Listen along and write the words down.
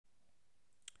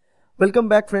Welcome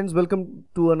back, friends. Welcome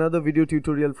to another video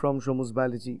tutorial from Shomu's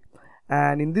Biology.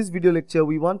 And in this video lecture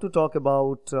we want to talk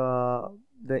about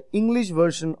the English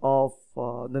version of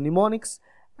the mnemonics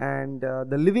and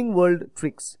the living world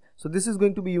tricks. So this is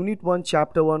going to be unit 1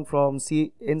 chapter 1 from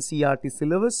Ncert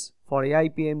syllabus for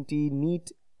aipmt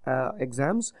neet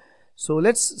exams. So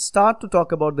let's start to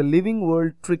talk about the living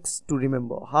world tricks to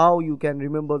remember, how you can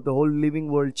remember the whole living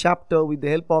world chapter with the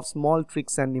help of small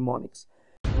tricks and mnemonics.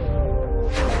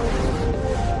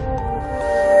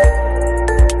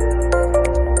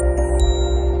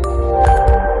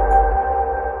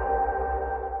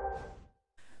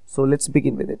 So let's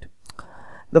begin with it.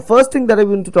 The first thing that I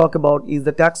want to talk about is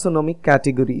the taxonomic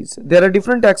categories. There are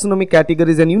different taxonomic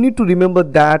categories and you need to remember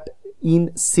that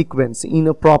in sequence, in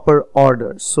a proper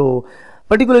order. So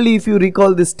particularly if you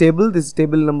recall this is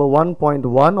table number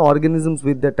 1.1, organisms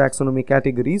with the taxonomic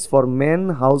categories for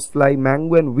men, housefly,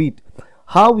 mango and wheat.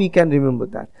 How we can remember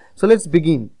that? So let's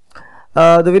begin.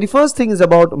 The very first thing is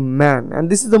about man, and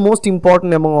this is the most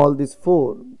important among all these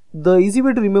four. The easy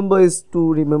way to remember is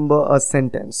to remember a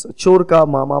sentence. Chor ka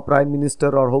mama prime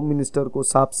minister or home minister ko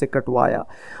saap se katwaya.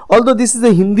 Although this is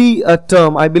a Hindi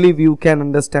term, I believe you can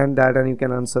understand that and you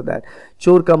can answer that.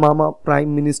 Chor ka mama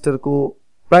prime minister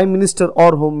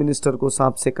or home minister ko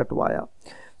saap se katwaya.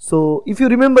 So if you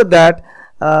remember that,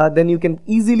 then you can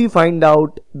easily find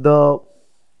out the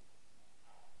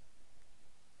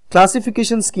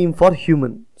classification scheme for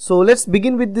human. So let's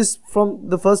begin with this from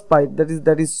the first part,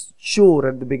 that is chor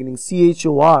at the beginning,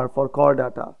 chor for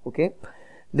chordata, okay.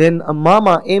 Then a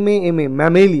mama, ma,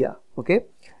 mammalia, okay.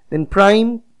 Then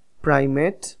prime,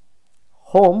 primate,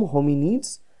 home,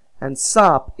 hominids, and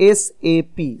sap,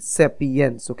 sap,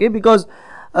 sapiens, okay. Because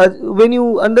when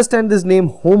you understand this name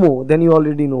homo, then you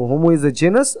already know homo is a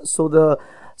genus, so the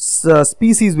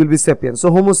species will be sapiens, so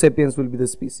homo sapiens will be the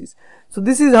species. So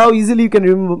this is how easily you can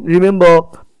remember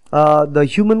the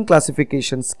human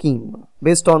classification scheme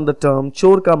based on the term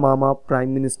chor ka mama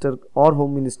prime minister or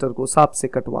home minister ko saap se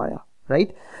katwaya,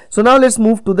 right? So now let's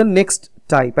move to the next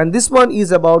type, and this one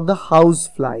is about the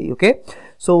housefly, okay.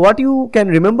 So what you can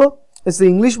remember is the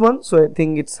English one, so I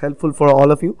think it's helpful for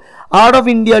all of you. Art of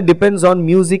India depends on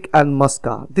music and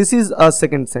muska. This is a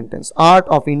second sentence. Art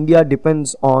of India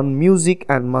depends on music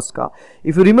and muska.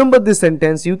 If you remember this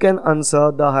sentence, you can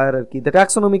answer the hierarchy, the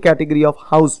taxonomy category of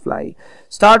housefly.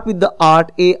 Start with the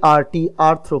art, A-R-T,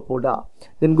 arthropoda.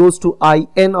 Then goes to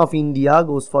I-N of India,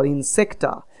 goes for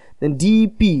insecta. Then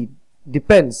D-P,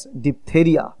 depends,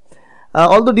 diphtheria.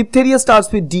 Although diphtheria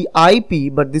starts with D-I-P,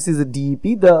 but this is a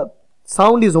D-E-P, the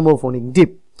sound is homophonic,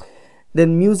 dip.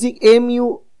 Then music,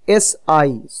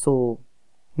 M-U-S-I, so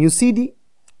musidi,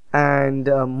 and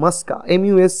musca,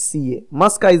 M-U-S-C-A.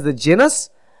 Musca is the genus,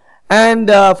 and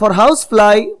for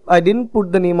housefly I didn't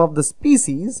put the name of the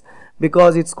species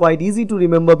because it's quite easy to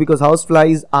remember, because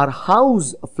houseflies are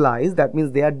house flies, that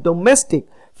means they are domestic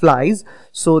flies,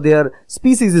 so their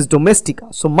species is domestica.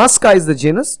 So musca is the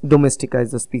genus, domestica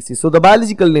is the species, so the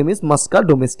biological name is musca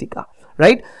domestica,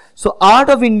 right? So art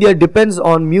of India depends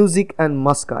on music and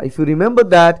musca. If you remember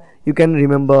that, you can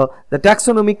remember the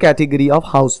taxonomic category of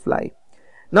housefly.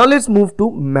 Now let's move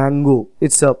to mango.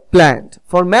 It's a plant.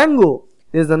 For mango,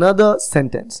 there is another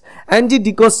sentence. Anji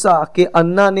dikosa ke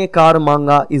anna ne kar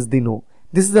manga is dino.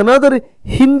 This is another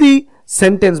Hindi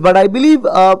sentence, but I believe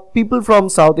people from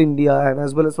South India and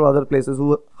as well as from other places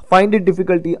who find it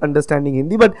difficulty understanding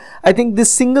Hindi, but I think this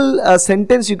single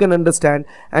sentence you can understand.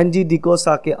 Anji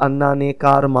dikosa ke anna ne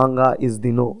kar manga is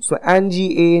dino. So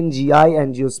angi, A-N-G-I,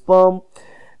 angiosperm.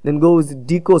 Then goes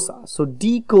dikosa. So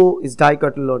dico is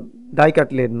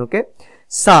dicotyledon, okay.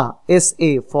 Sa,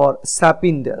 S-A for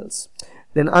sapindles.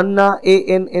 Then anna,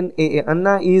 A-N-N-A-A,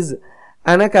 anna is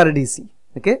anacardiaceae,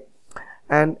 okay.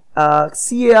 And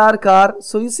C-A-R, car,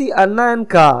 so you see anna and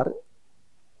car,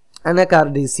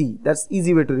 anacardiaceae, that's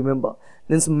easy way to remember.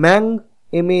 Then mang,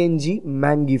 M-A-N-G,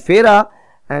 mangifera,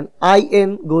 and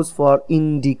I-N goes for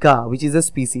indica, which is a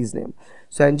species name.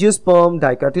 So angiosperm,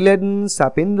 dicotyledon,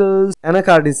 sapindles,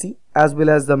 anacardiaceae, as well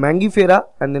as the mangifera,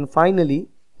 and then finally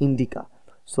indica.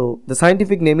 So the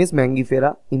scientific name is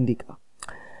Mangifera indica.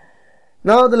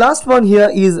 Now the last one here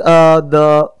is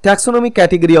the taxonomic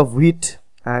category of wheat,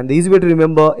 and the easy way to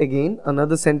remember, again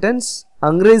another sentence,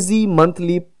 Angrezi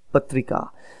monthly patrika.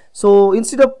 So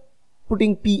instead of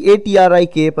putting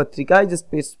P-A-T-R-I-K, patrika, I just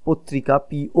paste potrika,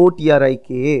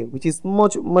 P-O-T-R-I-K-A, which is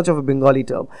much of a Bengali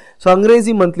term. So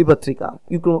Angrezi monthly patrika,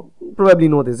 you can probably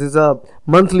know this is a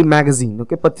monthly magazine,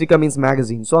 okay. Patrika means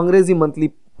magazine, so Angrezi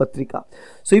monthly patrika.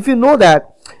 So if you know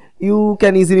that, you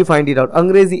can easily find it out.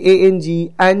 Angrezi,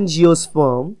 A-N-G,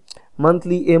 angiosperm,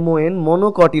 monthly, MON,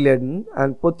 monocotyledon,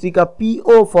 and potrika,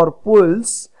 PO for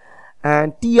pulse,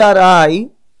 and TRI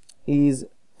is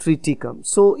triticum.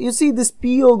 So you see this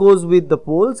PO goes with the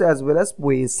poles as well as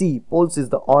poaceae. Poles is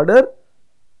the order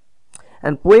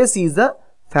and poaceae is the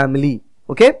family.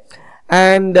 Okay,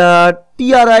 and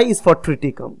TRI is for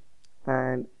triticum,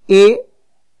 and A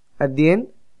at the end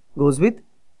goes with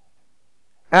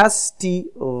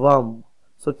astivum.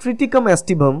 So triticum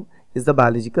astivum is the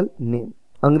biological name.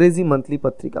 Angrezi Monthly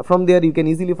Patrika. From there you can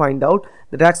easily find out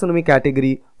the taxonomy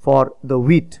category for the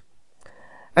wheat.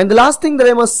 And the last thing that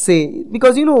I must say,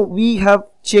 because you know we have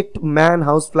checked man,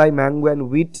 housefly, mango and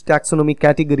wheat taxonomy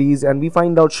categories and we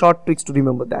find out short tricks to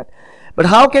remember that. But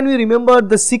how can we remember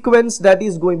the sequence that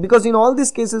is going? Because in all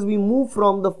these cases we move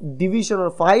from the division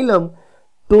or phylum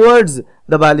towards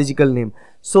the biological name.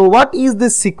 So what is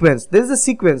this sequence? There is a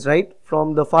sequence, right?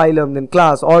 From the phylum, then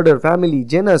class, order, family,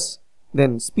 genus,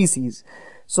 then species.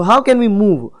 So how can we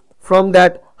move from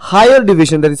that higher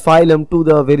division, that is phylum, to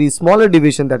the very smaller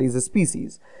division, that is a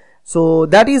species? So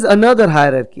that is another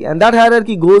hierarchy, and that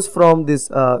hierarchy goes from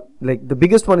this like the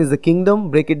biggest one is the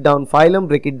kingdom, break it down phylum,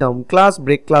 break it down class,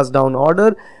 break class down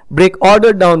order, break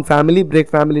order down family, break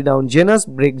family down genus,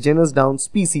 break genus down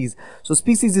species. So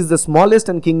species is the smallest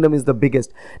and kingdom is the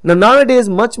biggest. Now nowadays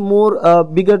much more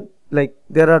bigger, like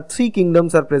there are 3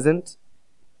 kingdoms are present.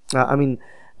 I mean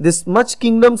this much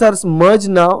kingdoms are merged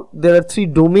now. There are 3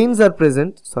 domains are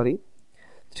present,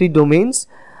 3 domains,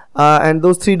 and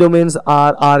those 3 domains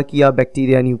are archaea,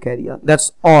 bacteria and eukarya.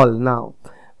 That's all now,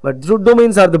 but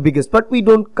domains are the biggest, but we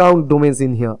don't count domains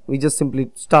in here. We just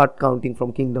simply start counting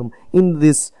from kingdom in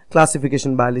this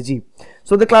classification biology.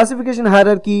 So the classification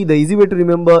hierarchy, the easy way to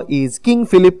remember is King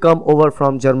Philip come over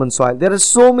from German soil. There are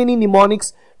so many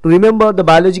mnemonics to remember the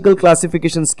biological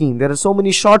classification scheme. There are so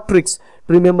many short tricks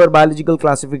to remember biological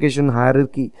classification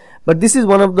hierarchy, but this is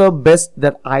one of the best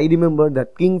that I remember,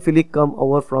 that King Philip come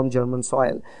over from German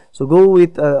soil. So go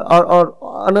with or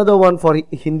another one for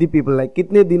Hindi people, like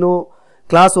कितने दिनों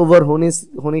class over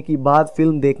होने की बाद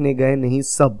film देखने गए नहीं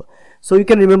सब. So you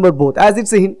can remember both. As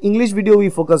it's an English video, we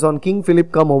focus on King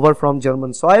Philip come over from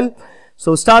German soil.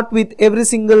 So start with every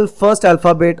single first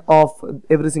alphabet of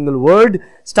every single word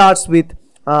starts with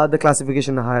the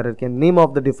classification hierarchy and name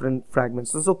of the different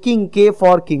fragments. So King, K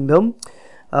for kingdom,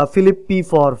 Philip, P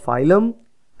for phylum,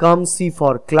 come, C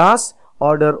for class,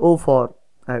 order, O for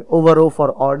over O for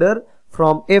order,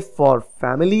 from F for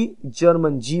family,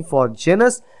 German G for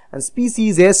genus, and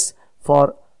species S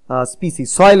for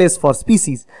species, soil S for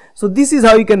species. So this is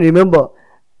how you can remember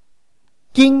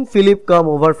King Philip come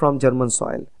over from German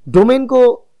soil. Domain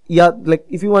ko, yeah, like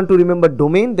if you want to remember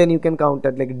domain, then you can count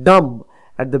at like dumb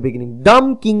at the beginning.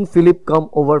 Dumb King Philip come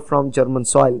over from German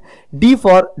soil. D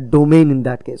for domain in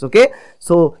that case. Okay,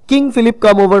 so King Philip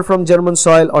come over from German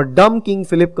soil or dumb King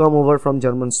Philip come over from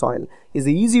German soil is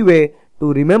the easy way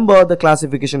to remember the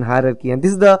classification hierarchy, and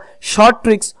this is the short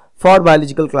tricks for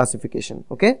biological classification.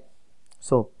 Okay,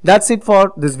 so that's it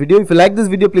for this video. If you like this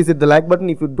video, please hit the like button.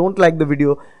 If you don't like the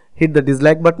video, hit the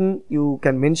dislike button. You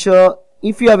can mention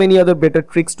if you have any other better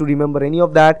tricks to remember any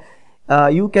of that.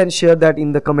 You can share that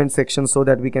in the comment section so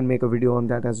that we can make a video on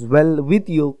that as well with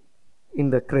you in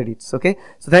the credits. Okay,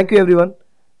 so thank you everyone.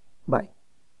 Bye.